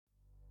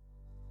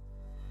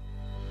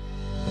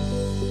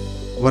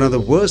One of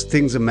the worst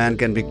things a man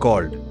can be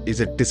called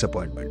is a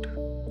disappointment.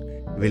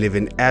 We live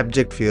in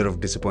abject fear of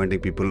disappointing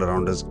people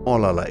around us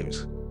all our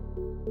lives.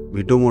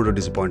 We don't want to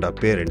disappoint our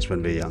parents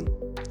when we're young,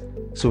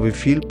 so we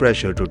feel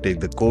pressure to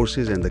take the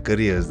courses and the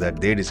careers that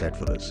they decide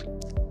for us.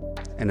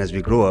 And as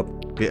we grow up,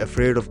 we're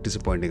afraid of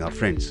disappointing our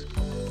friends.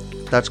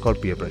 That's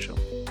called peer pressure.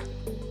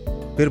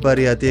 फिर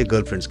बारी आती है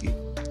girlfriends की.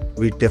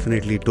 We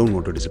definitely don't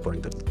want to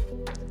disappoint them.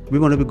 We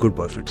want to be good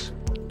boyfriends.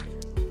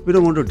 We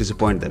don't want to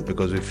disappoint them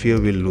because we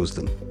fear we'll lose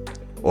them,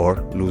 or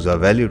lose our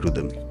value to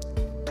them,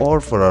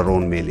 or for our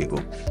own male ego.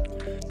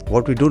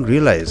 What we don't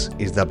realize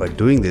is that by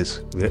doing this,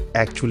 we're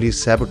actually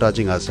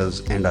sabotaging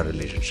ourselves and our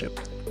relationship.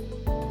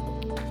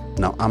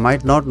 Now, I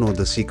might not know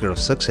the secret of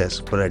success,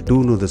 but I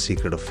do know the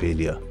secret of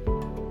failure.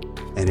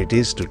 And it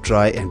is to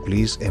try and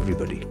please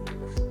everybody.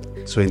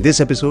 So in this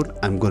episode,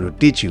 I'm going to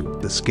teach you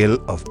the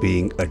skill of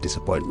being a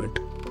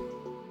disappointment.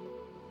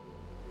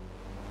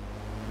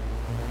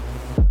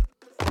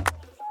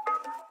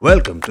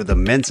 Welcome to the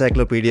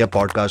Mencyclopedia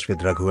podcast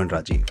with Raghu and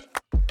Rajiv,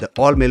 the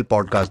all-male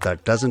podcast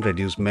that doesn't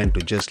reduce men to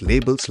just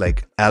labels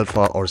like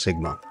alpha or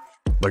sigma,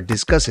 but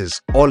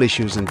discusses all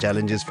issues and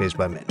challenges faced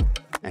by men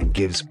and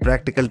gives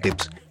practical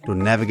tips to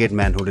navigate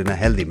manhood in a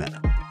healthy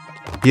manner.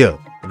 Here,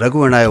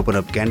 Raghu and I open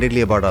up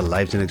candidly about our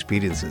lives and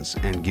experiences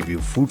and give you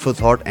food for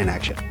thought and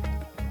action.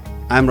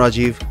 I'm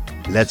Rajiv.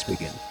 Let's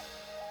begin.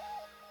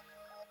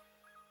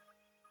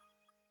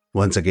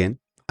 Once again,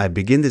 I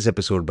begin this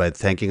episode by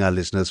thanking our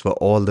listeners for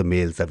all the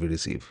mails that we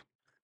receive.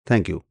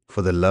 Thank you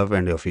for the love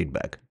and your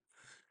feedback.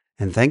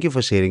 And thank you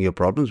for sharing your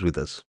problems with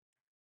us.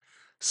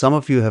 Some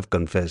of you have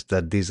confessed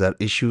that these are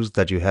issues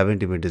that you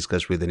haven't even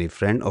discussed with any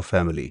friend or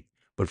family,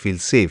 but feel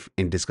safe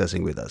in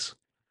discussing with us.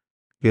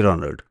 We're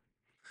honored.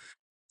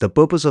 The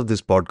purpose of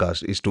this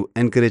podcast is to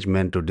encourage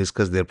men to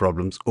discuss their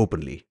problems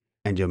openly,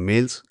 and your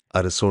mails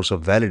are a source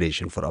of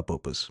validation for our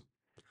purpose.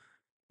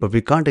 But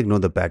we can't ignore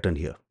the pattern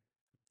here.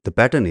 The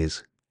pattern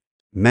is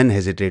men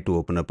hesitate to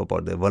open up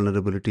about their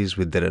vulnerabilities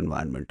with their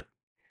environment.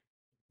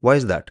 Why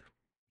is that?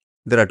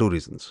 There are two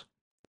reasons.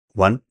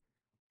 One,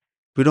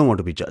 we don't want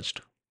to be judged.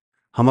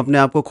 हम अपने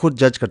आप को खुद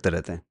जज करते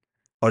रहते हैं,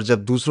 और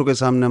जब दूसरों के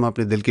सामने हम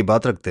अपने दिल की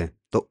बात रखते हैं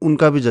तो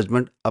उनका भी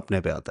जजमेंट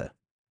अपने पे आता है.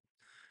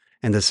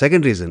 And the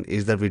second reason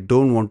is that we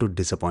don't want to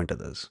disappoint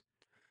others.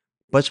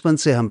 बचपन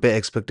से हम पे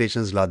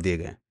एक्सपेक्टेशंस लाद दिए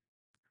गए,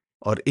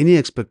 और इन्हीं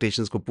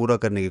एक्सपेक्टेशंस को पूरा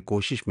करने की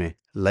कोशिश में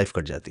लाइफ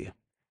कट जाती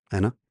है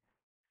ना?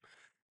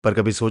 पर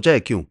कभी सोचा है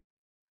क्यों?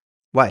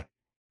 Why?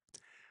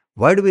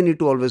 Why do we need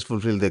to always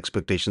fulfill the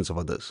expectations of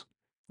others?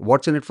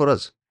 What's in it for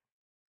us?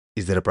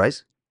 Is there a prize?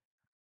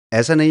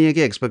 ऐसा नहीं है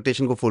कि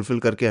एक्सपेक्टेशन को फुलफिल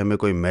करके हमें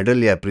कोई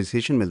मेडल या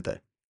अप्रिसिएशन मिलता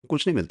है.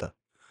 कुछ नहीं मिलता.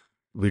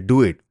 We do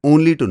it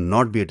only to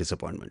not be a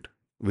disappointment.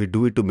 We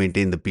do it to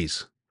maintain the peace,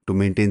 to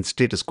maintain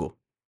status quo.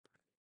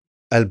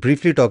 I'll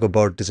briefly talk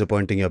about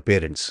disappointing your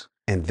parents,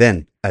 and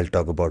then I'll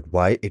talk about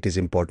why it is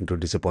important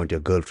to disappoint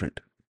your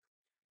girlfriend.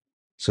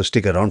 So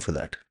stick around for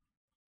that.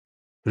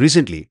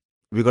 Recently,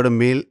 we got a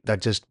mail that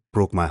just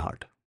broke my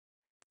heart.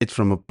 It's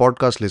from a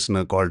podcast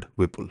listener called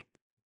Vipul.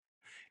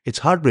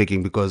 It's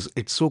heartbreaking because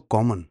it's so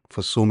common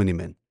for so many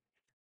men.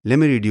 Let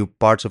me read you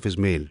parts of his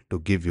mail to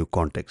give you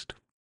context.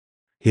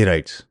 He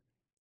writes,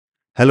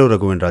 Hello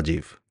Raghu and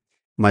Rajiv.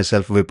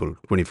 Myself Vipul,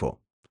 24.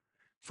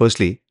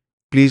 Firstly,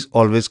 please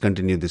always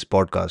continue this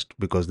podcast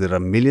because there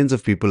are millions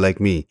of people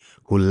like me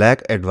who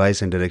lack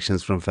advice and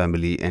directions from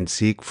family and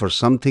seek for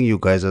something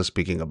you guys are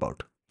speaking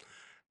about.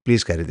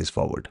 Please carry this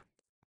forward.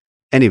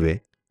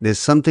 Anyway, there's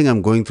something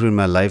I'm going through in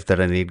my life that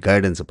I need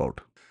guidance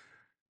about.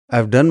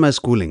 I've done my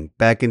schooling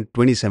back in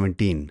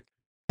 2017,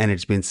 and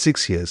it's been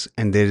 6 years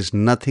and there is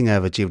nothing I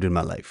have achieved in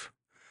my life.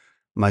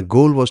 My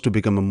goal was to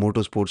become a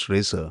motorsports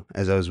racer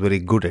as I was very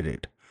good at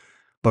it,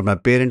 but my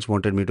parents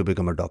wanted me to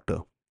become a doctor.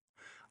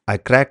 I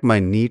cracked my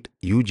NEET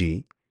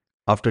UG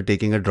after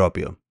taking a drop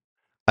year.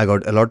 I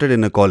got allotted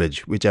in a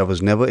college which I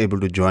was never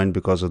able to join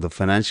because of the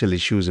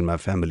financial issues in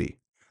my family.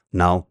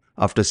 Now,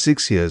 after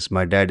 6 years,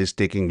 my dad is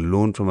taking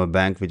loan from a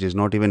bank which is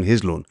not even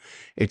his loan.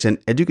 It's an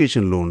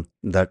education loan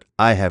that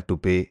I have to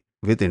pay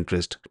with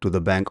interest to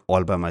the bank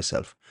all by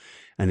myself.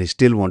 And he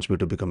still wants me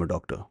to become a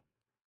doctor.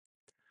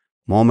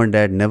 Mom and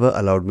dad never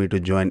allowed me to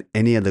join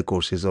any other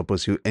courses or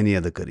pursue any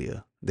other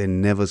career. They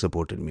never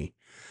supported me.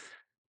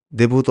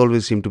 They both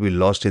always seem to be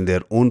lost in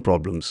their own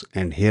problems,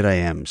 and here I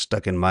am,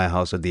 stuck in my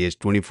house at the age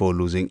 24,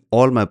 losing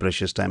all my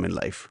precious time in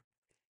life.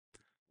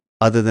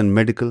 Other than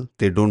medical,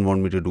 they don't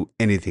want me to do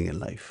anything in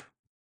life.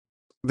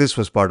 This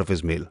was part of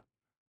his mail.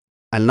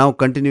 I'll now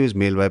continue his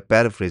mail by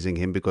paraphrasing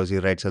him because he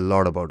writes a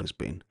lot about his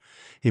pain.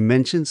 He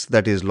mentions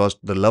that he has lost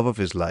the love of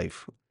his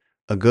life,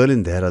 a girl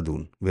in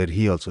Dehradun, where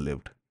he also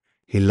lived.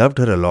 He loved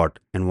her a lot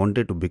and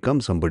wanted to become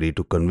somebody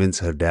to convince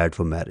her dad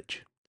for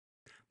marriage.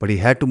 But he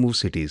had to move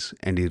cities,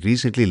 and he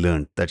recently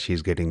learned that she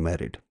is getting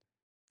married.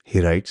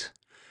 He writes,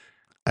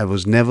 I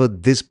was never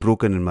this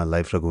broken in my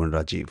life, Raghu and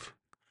Rajiv.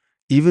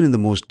 Even in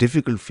the most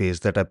difficult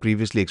phase that I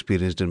previously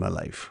experienced in my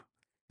life,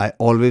 I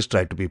always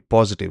tried to be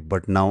positive,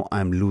 but now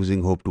I'm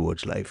losing hope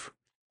towards life.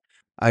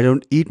 I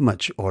don't eat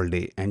much all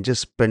day and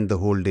just spend the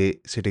whole day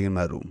sitting in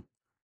my room.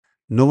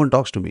 No one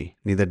talks to me,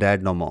 neither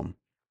dad nor mom.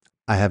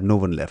 I have no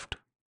one left.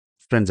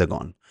 Friends are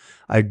gone.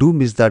 I do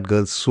miss that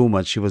girl so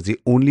much. She was the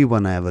only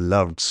one I ever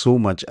loved so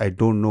much I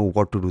don't know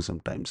what to do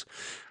sometimes.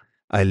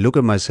 I look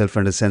at myself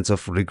and a sense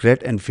of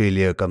regret and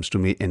failure comes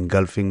to me,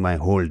 engulfing my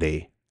whole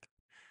day.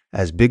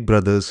 As big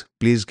brothers,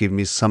 please give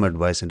me some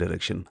advice and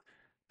direction.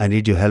 I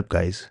need your help,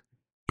 guys.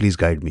 Please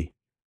guide me.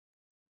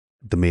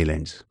 The mail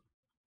ends.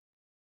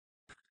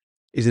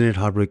 Isn't it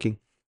heartbreaking?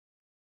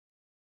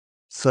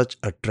 Such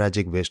a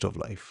tragic waste of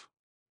life.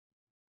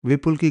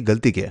 विपुल की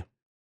गलती क्या है?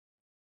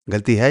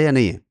 गलती है या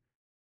नहीं है?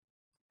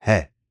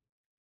 है.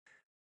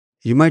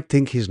 You might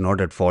think he's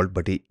not at fault,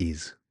 but he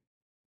is.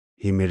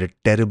 He made a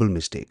terrible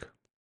mistake.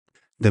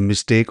 The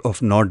mistake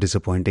of not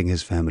disappointing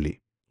his family.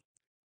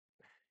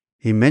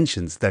 He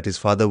mentions that his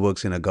father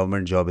works in a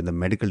government job in the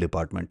medical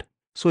department.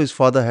 So his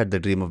father had the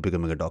dream of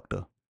becoming a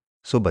doctor.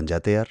 So बन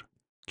जाते यार.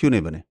 क्यों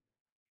नहीं बने?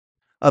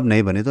 अब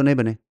नहीं बने तो नहीं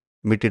बने.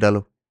 मिट्टी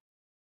डालो.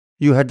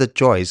 You had the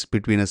choice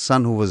between a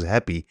son who was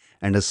happy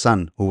and a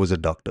son who was a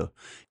doctor.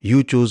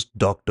 You chose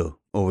doctor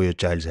over your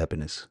child's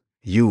happiness.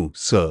 You,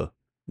 sir,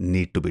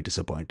 need to be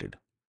disappointed.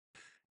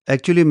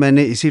 Actually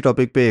मैंने इसी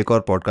topic पे एक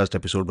और podcast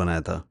episode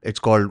बनाया था. It's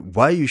called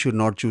why you should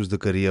not choose the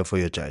career for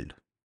your child.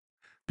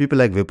 People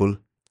like Vipul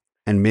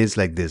and mails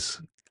like this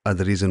are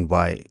the reason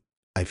why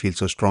I feel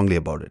so strongly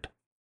about it.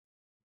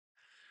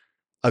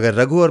 अगर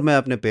रघु और मैं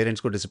अपने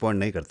parents को disappoint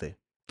नहीं करते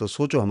तो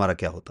सोचो हमारा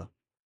क्या होता.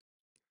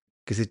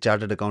 किसी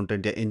चार्टर्ड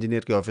अकाउंटेंट या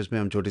इंजीनियर के ऑफिस में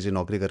हम छोटी सी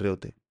नौकरी कर रहे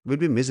होते. We'd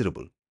be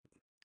miserable.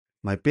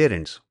 My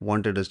parents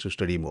wanted us to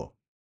study more.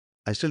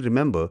 I still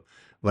remember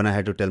when I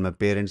had to tell my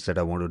parents that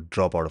I want to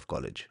drop out of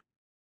college.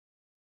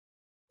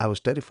 I was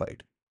terrified.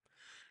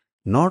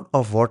 Not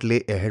of what lay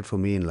ahead for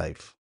me in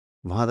life.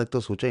 वहां तक तो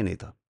सोचा ही नहीं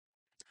था.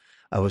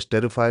 I was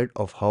terrified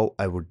of how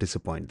I would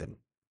disappoint them.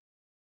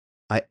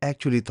 I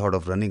actually thought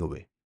of running away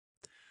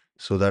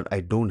so that I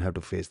don't have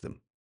to face them.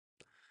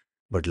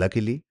 But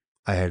luckily,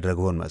 I had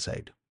Raghu on my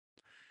side.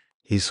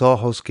 He saw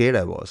how scared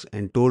I was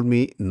and told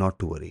me not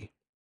to worry.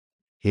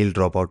 He'll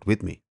drop out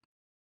with me.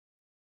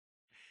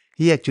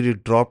 He actually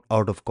dropped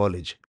out of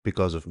college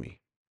because of me,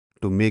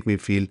 to make me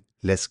feel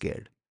less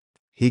scared.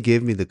 He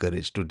gave me the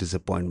courage to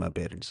disappoint my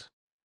parents.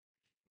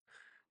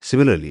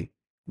 Similarly,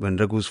 when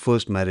Raghu's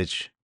first marriage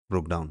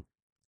broke down,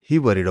 he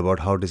worried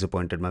about how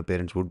disappointed my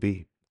parents would be.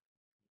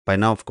 By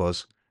now, of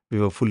course, we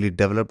were fully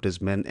developed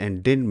as men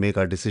and didn't make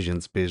our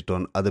decisions based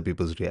on other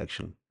people's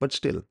reaction. But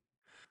still,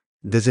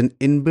 there's an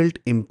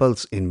inbuilt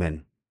impulse in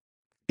men,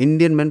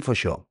 Indian men for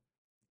sure,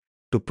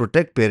 to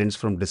protect parents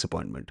from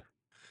disappointment.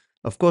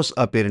 Of course,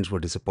 our parents were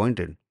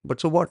disappointed, but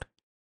so what?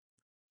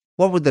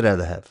 What would they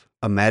rather have,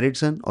 a married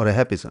son or a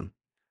happy son?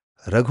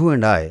 Raghu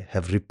and I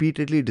have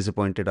repeatedly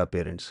disappointed our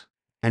parents,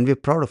 and we're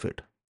proud of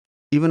it.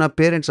 Even our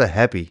parents are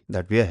happy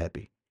that we are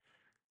happy.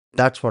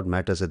 That's what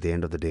matters at the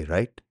end of the day,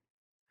 right?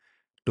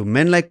 To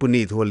men like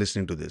Puneet who are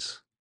listening to this,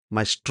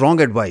 my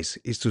strong advice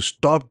is to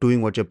stop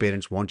doing what your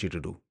parents want you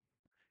to do.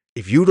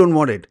 If you don't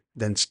want it,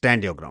 then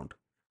stand your ground.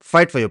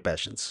 Fight for your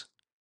passions.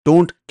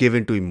 Don't give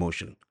in to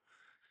emotion.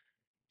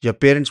 Your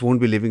parents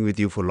won't be living with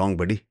you for long,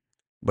 buddy,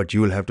 but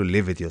you will have to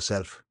live with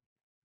yourself.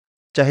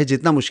 चाहे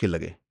जितना मुश्किल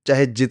लगे,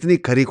 चाहे जितनी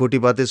खरी खोटी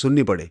बातें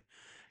सुननी पड़े,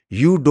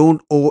 you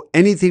don't owe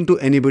anything to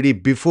anybody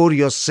before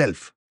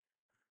yourself.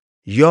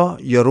 You're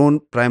your own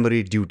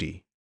primary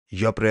duty,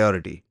 your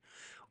priority.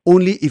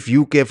 Only if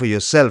you care for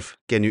yourself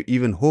can you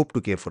even hope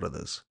to care for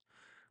others.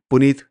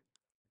 Puneet,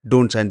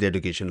 don't sign the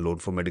education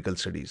loan for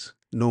medical studies,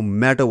 no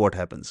matter what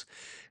happens.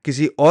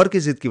 किसी और की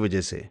जिद की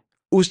वजह से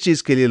उस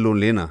चीज के लिए लोन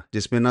लेना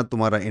जिसमें ना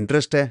तुम्हारा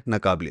इंटरेस्ट है ना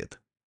काबिलियत.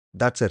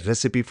 That's a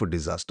recipe for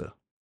disaster.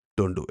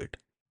 Don't do it.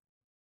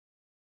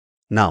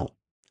 Now,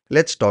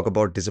 let's talk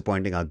about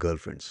disappointing our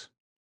girlfriends.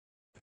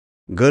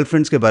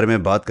 Girlfriends के बारे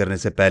में बात करने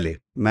से पहले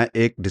मैं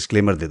एक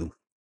डिस्क्लेमर दे दूं.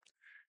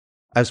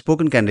 I've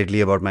spoken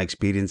candidly about my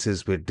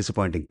experiences with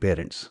disappointing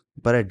parents,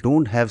 but I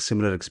don't have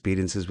similar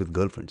experiences with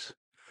girlfriends.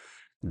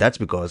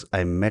 That's because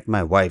I met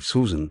my wife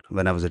Susan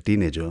when I was a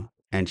teenager,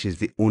 and she's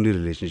the only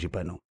relationship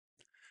I know.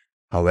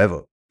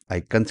 However, I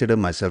consider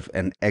myself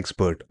an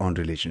expert on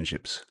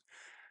relationships.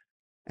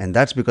 And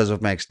that's because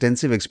of my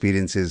extensive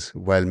experiences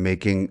while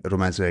making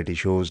romance reality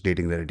shows,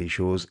 dating reality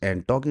shows,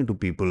 and talking to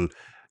people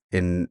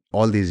in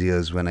all these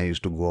years when I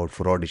used to go out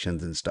for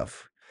auditions and stuff.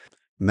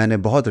 मैंने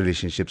बहुत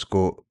relationships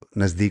को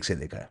नज़दीक से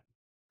देखा है.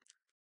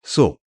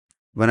 So,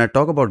 when I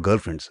talk about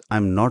girlfriends,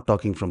 I'm not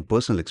talking from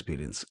personal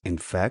experience. In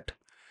fact,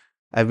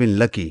 I've been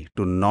lucky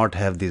to not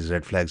have these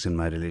red flags in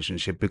my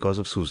relationship because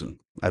of Susan.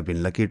 I've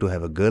been lucky to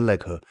have a girl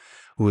like her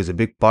who is a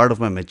big part of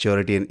my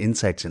maturity and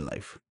insights in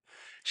life.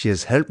 She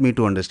has helped me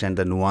to understand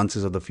the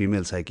nuances of the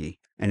female psyche,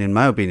 and in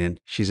my opinion,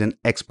 she's an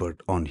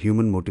expert on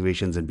human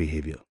motivations and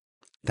behavior.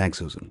 Thanks,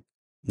 Susan.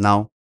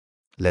 Now,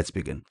 let's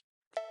begin.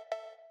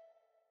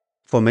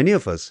 For many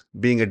of us,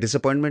 being a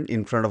disappointment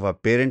in front of our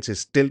parents is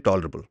still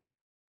tolerable,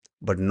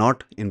 but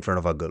not in front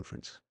of our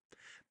girlfriends.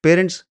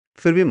 Parents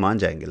फिर भी मान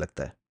जाएंगे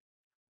लगता है.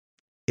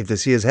 If they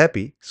see us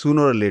happy,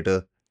 sooner or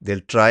later,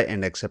 they'll try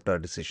and accept our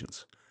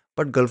decisions.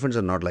 But girlfriends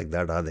are not like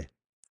that, are they?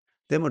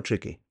 They're more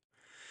tricky.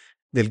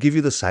 They'll give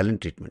you the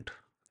silent treatment.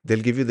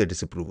 They'll give you the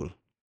disapproval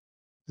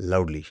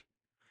loudly.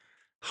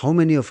 How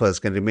many of us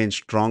can remain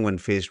strong when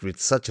faced with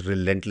such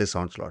relentless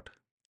onslaught?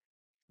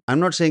 I'm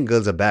not saying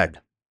girls are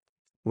bad.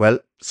 Well,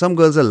 some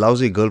girls are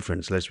lousy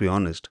girlfriends, let's be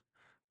honest.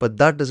 But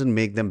that doesn't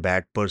make them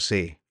bad per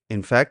se.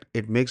 In fact,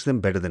 it makes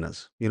them better than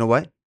us. You know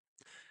why?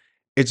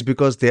 It's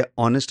because they're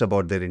honest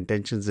about their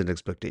intentions and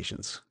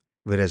expectations.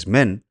 Whereas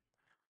men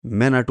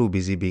are too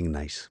busy being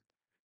nice.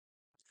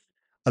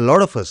 A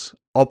lot of us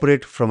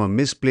operate from a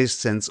misplaced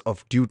sense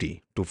of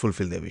duty to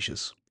fulfill their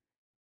wishes.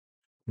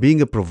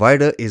 Being a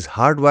provider is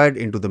hardwired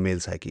into the male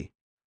psyche.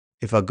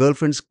 If our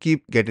girlfriends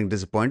keep getting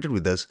disappointed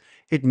with us,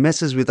 it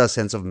messes with our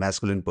sense of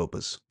masculine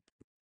purpose.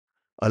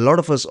 A lot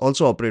of us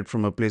also operate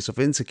from a place of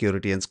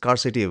insecurity and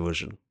scarcity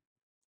aversion.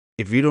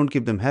 If we don't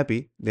keep them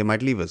happy, they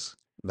might leave us.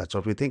 That's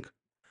what we think.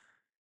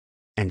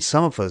 And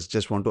some of us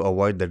just want to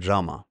avoid the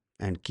drama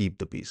and keep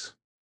the peace.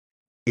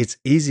 It's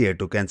easier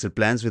to cancel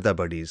plans with our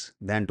buddies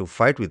than to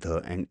fight with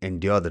her and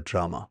endure the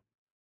drama.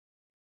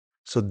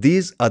 So,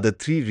 these are the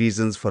three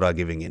reasons for our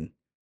giving in.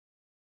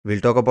 We'll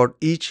talk about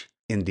each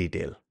in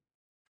detail.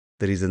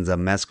 The reasons are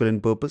masculine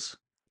purpose,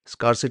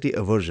 scarcity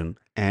aversion,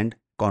 and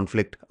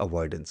conflict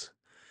avoidance.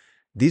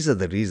 These are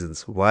the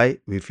reasons why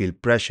we feel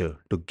pressure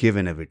to give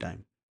in every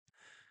time.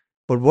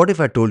 But what if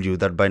I told you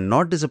that by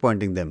not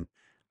disappointing them,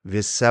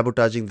 we're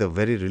sabotaging the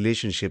very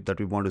relationship that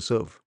we want to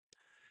serve?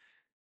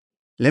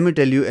 Let me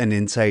tell you an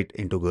insight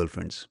into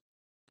girlfriends.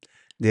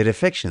 Their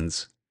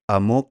affections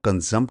are more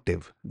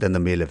consumptive than the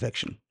male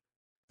affection.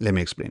 Let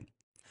me explain.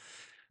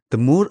 The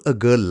more a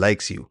girl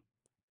likes you,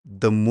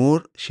 the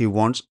more she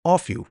wants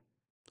of you.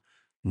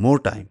 More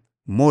time,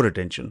 more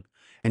attention,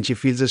 and she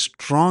feels a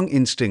strong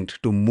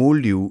instinct to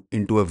mold you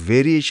into a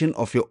variation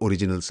of your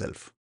original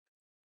self.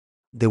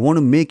 They want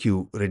to make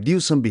you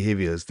reduce some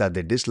behaviors that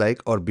they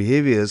dislike or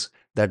behaviors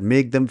that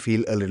make them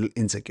feel a little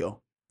insecure.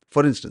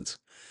 For instance,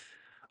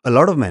 a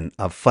lot of men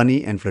are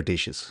funny and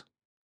flirtatious.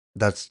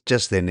 That's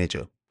just their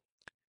nature.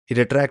 It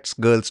attracts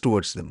girls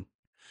towards them.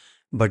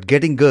 But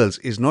getting girls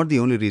is not the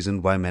only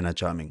reason why men are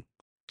charming.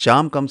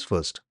 Charm comes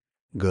first,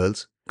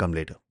 girls come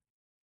later.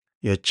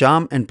 Your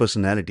charm and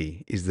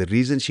personality is the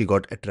reason she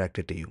got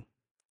attracted to you.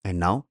 And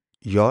now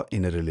you're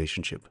in a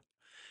relationship.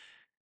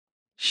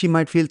 She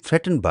might feel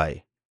threatened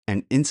by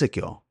and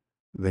insecure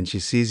when she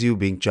sees you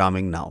being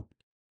charming now.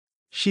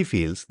 She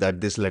feels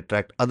that this will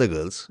attract other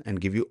girls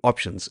and give you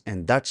options,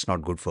 and that's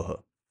not good for her.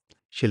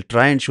 She'll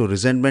try and show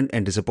resentment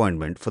and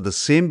disappointment for the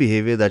same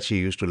behavior that she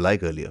used to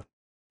like earlier.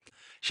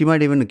 She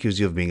might even accuse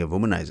you of being a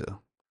womanizer.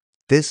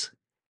 This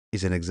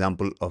is an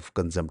example of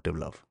consumptive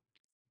love.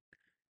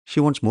 She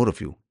wants more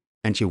of you,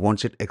 and she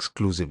wants it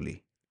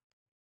exclusively.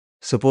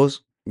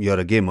 Suppose you're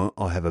a gamer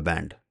or have a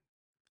band.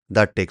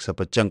 That takes up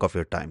a chunk of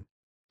your time.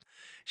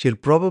 She'll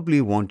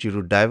probably want you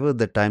to divert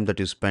the time that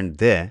you spend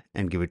there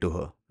and give it to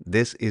her.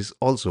 This is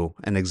also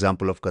an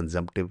example of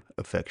consumptive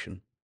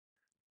affection.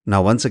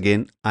 Now, once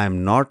again, I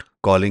am not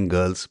calling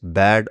girls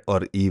bad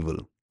or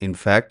evil. In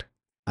fact,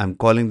 I'm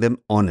calling them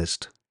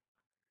honest.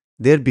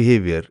 Their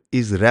behavior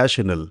is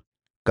rational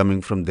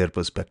coming from their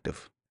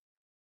perspective.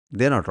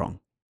 They're not wrong.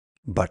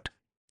 But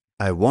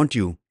I want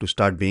you to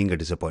start being a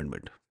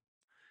disappointment.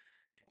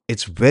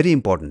 It's very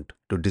important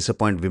to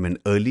disappoint women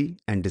early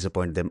and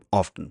disappoint them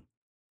often.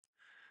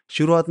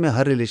 शुरुआत में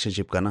हर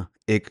relationship का ना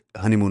एक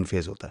honeymoon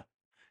phase होता है.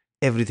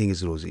 Everything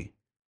is रोजी.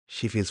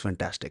 She feels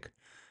fantastic.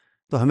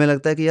 तो हमें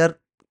लगता है कि यार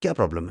क्या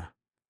प्रॉब्लम है,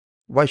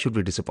 why should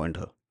we disappoint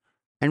her,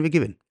 and we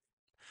give in.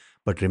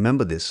 But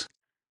remember this,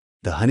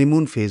 the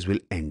honeymoon phase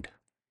will and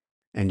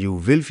and you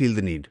will feel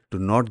the need to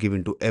not give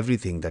in to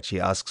everything that she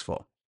asks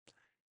for.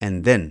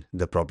 And then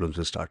the problems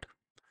will start.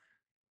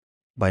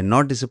 By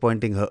not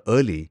disappointing her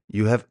early,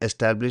 you have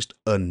established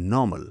a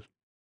normal.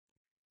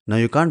 Now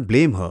you can't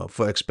blame her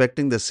for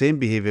expecting the same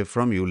behavior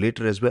from you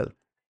later as well.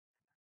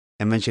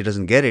 And when she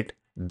doesn't get it,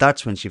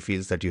 that's when she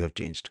feels that you have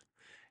changed.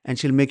 And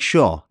she'll make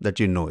sure that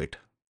you know it.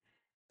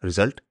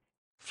 Result?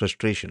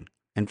 Frustration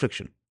and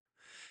friction.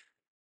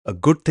 A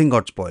good thing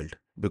got spoiled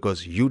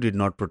because you did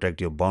not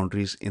protect your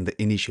boundaries in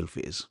the initial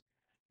phase.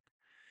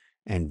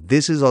 And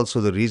this is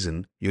also the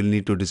reason you'll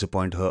need to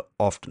disappoint her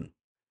often.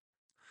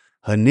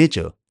 Her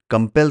nature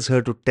compels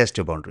her to test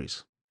your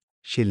boundaries.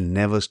 She'll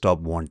never stop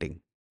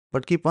wanting.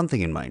 But keep one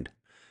thing in mind,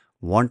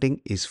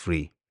 wanting is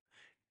free.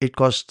 It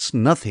costs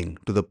nothing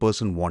to the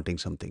person wanting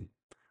something.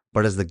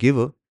 But as the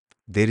giver,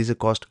 there is a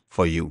cost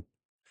for you.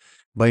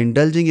 By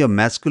indulging your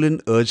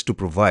masculine urge to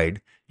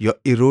provide, you're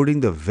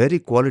eroding the very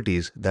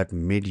qualities that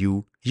made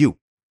you you.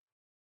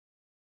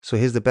 So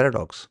here's the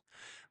paradox.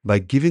 By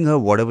giving her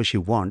whatever she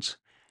wants,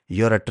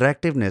 your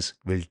attractiveness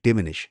will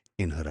diminish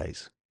in her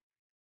eyes.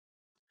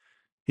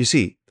 You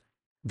see,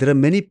 there are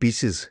many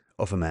pieces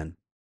of a man.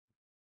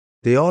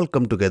 They all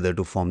come together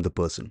to form the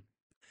person.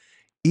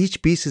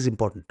 Each piece is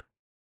important.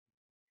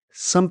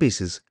 Some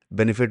pieces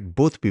benefit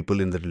both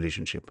people in the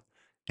relationship,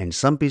 and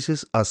some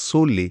pieces are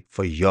solely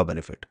for your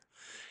benefit.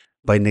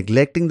 By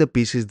neglecting the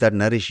pieces that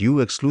nourish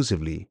you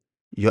exclusively,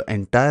 your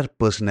entire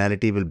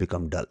personality will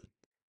become dull.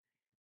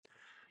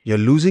 You're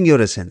losing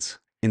your essence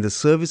in the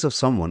service of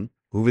someone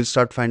who will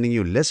start finding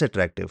you less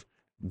attractive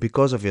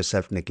because of your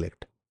self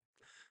neglect.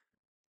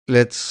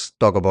 Let's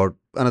talk about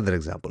another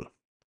example.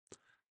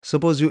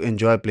 Suppose you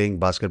enjoy playing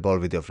basketball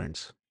with your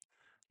friends.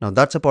 Now,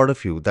 that's a part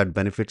of you that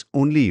benefits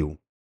only you,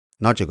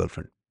 not your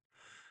girlfriend.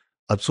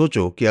 अब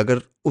सोचो कि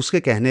अगर उसके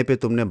कहने पे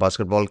तुमने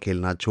basketball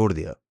खेलना छोड़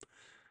दिया,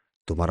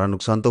 तुम्हारा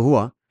नुकसान तो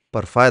हुआ,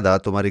 पर फायदा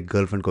तुम्हारी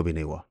गर्लफ्रेंड को भी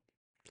नहीं हुआ.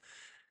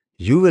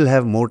 You will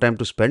have more time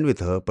to spend with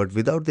her, but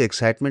without the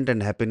excitement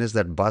and happiness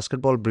that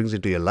basketball brings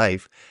into your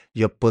life,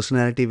 your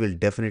personality will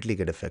definitely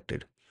get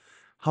affected.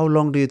 How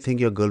long do you think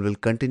your girl will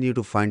continue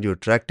to find you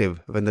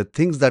attractive when the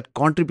things that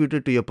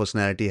contributed to your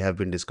personality have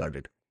been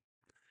discarded?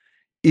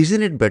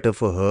 Isn't it better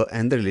for her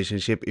and the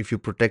relationship if you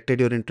protected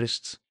your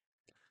interests?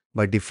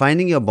 By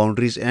defining your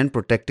boundaries and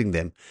protecting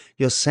them,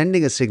 you're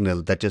sending a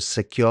signal that you're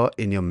secure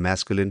in your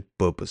masculine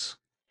purpose.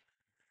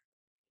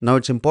 Now,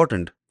 it's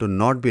important to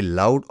not be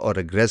loud or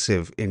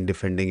aggressive in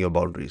defending your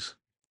boundaries.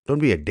 Don't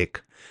be a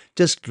dick.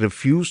 Just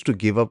refuse to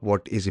give up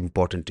what is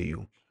important to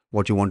you,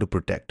 what you want to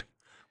protect.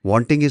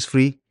 Wanting is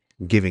free,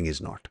 giving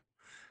is not.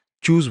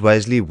 Choose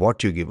wisely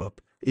what you give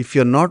up. If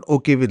you're not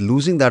okay with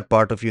losing that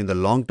part of you in the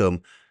long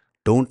term,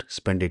 don't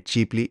spend it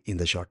cheaply in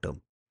the short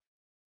term.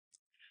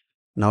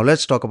 Now,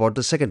 let's talk about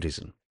the second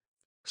reason: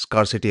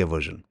 scarcity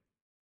aversion.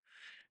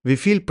 We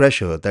feel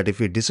pressure that if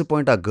we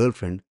disappoint our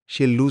girlfriend,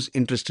 she'll lose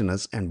interest in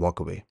us and walk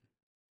away.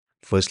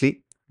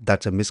 Firstly,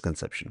 that's a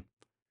misconception.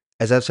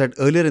 As I've said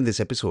earlier in this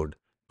episode,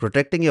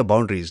 protecting your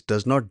boundaries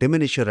does not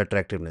diminish your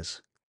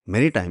attractiveness.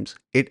 Many times,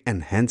 it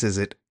enhances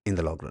it in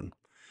the long run.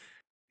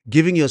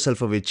 Giving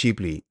yourself away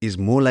cheaply is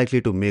more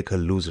likely to make her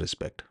lose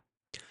respect.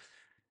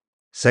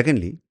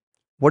 Secondly,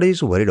 what are you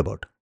so worried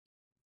about?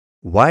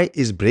 Why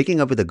is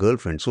breaking up with a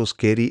girlfriend so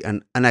scary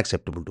and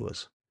unacceptable to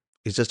us?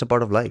 It's just a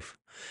part of life.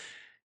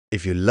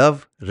 If you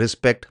love,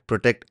 respect,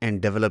 protect,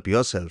 and develop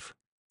yourself,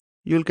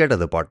 you'll get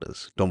other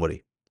partners. Don't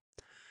worry.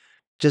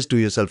 Just do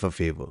yourself a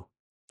favor.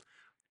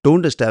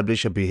 Don't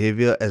establish a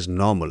behavior as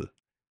normal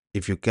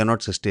if you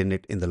cannot sustain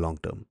it in the long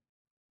term.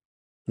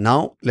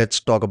 Now, let's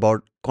talk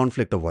about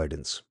conflict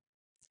avoidance.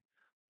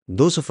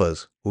 Those of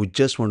us who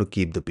just want to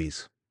keep the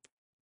peace.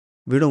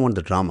 We don't want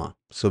the drama,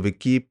 so we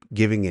keep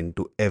giving in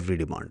to every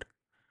demand.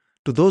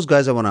 To those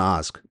guys, I want to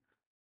ask,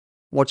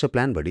 what's your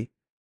plan, buddy?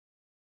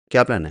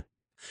 क्या plan है?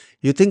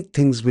 You think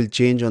things will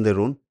change on their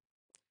own?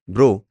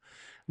 Bro,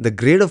 the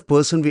grade of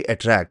person we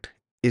attract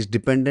is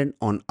dependent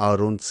on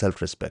our own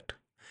self-respect.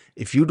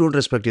 If you don't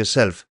respect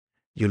yourself,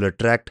 you'll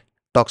attract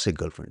toxic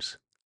girlfriends,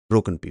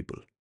 broken people.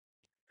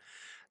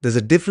 There's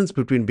a difference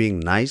between being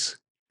nice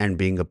and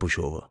being a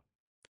pushover.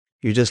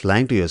 You're just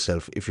lying to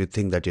yourself if you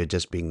think that you're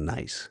just being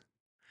nice.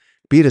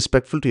 Be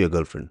respectful to your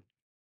girlfriend,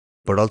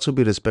 but also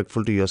be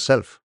respectful to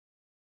yourself.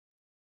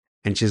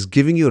 And she's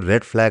giving you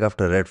red flag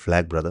after red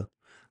flag, brother.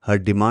 Her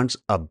demands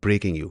are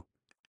breaking you.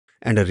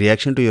 And a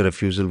reaction to your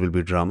refusal will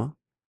be drama.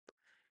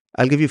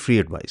 I'll give you free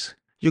advice.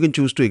 You can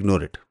choose to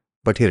ignore it,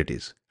 but here it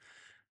is.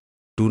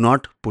 Do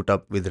not put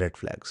up with red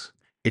flags.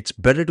 It's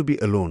better to be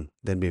alone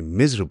than be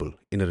miserable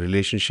in a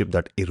relationship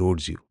that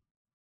erodes you.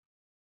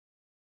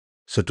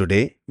 So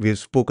today, we've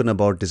spoken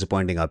about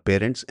disappointing our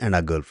parents and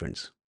our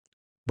girlfriends.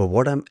 But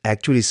what I'm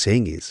actually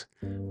saying is,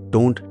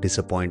 don't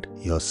disappoint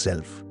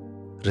yourself.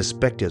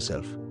 Respect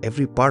yourself,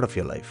 every part of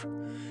your life.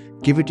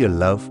 Give it your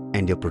love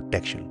and your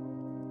protection.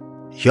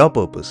 Your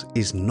purpose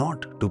is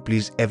not to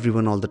please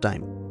everyone all the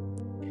time.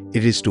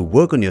 It is to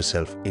work on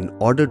yourself in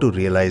order to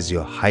realize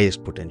your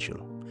highest potential.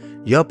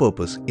 Your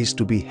purpose is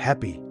to be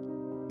happy.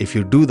 If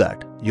you do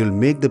that, you'll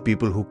make the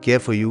people who care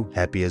for you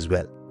happy as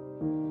well.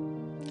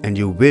 And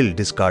you will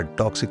discard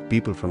toxic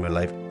people from your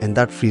life, and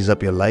that frees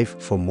up your life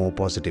for more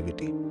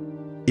positivity.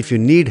 If you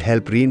need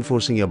help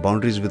reinforcing your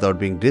boundaries without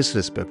being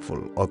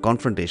disrespectful or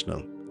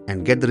confrontational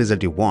and get the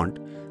result you want,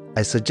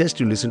 I suggest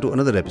you listen to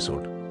another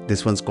episode.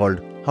 This one's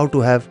called How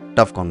to Have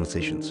Tough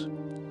Conversations.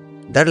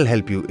 That'll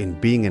help you in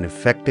being an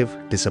effective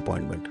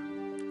disappointment.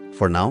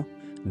 For now,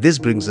 this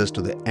brings us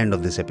to the end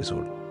of this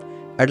episode.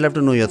 I'd love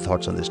to know your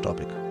thoughts on this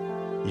topic.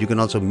 You can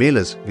also mail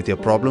us with your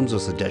problems or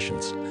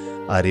suggestions.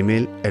 Our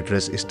email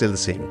address is still the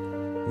same,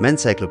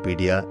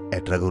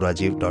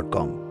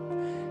 mencyclopedia@raghurajiv.com.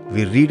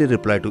 We read and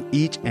reply to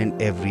each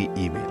and every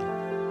email.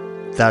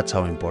 That's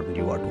how important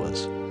you are to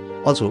us.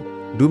 Also,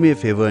 do me a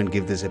favor and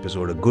give this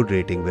episode a good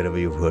rating wherever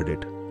you've heard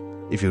it.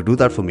 If you do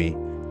that for me,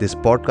 this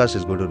podcast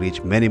is going to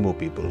reach many more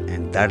people,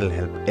 and that'll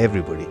help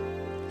everybody,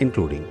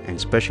 including and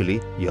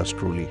especially yours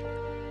truly.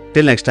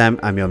 Till next time,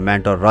 I'm your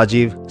mentor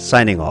Rajiv,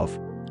 signing off.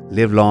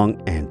 Live long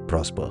and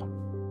prosper.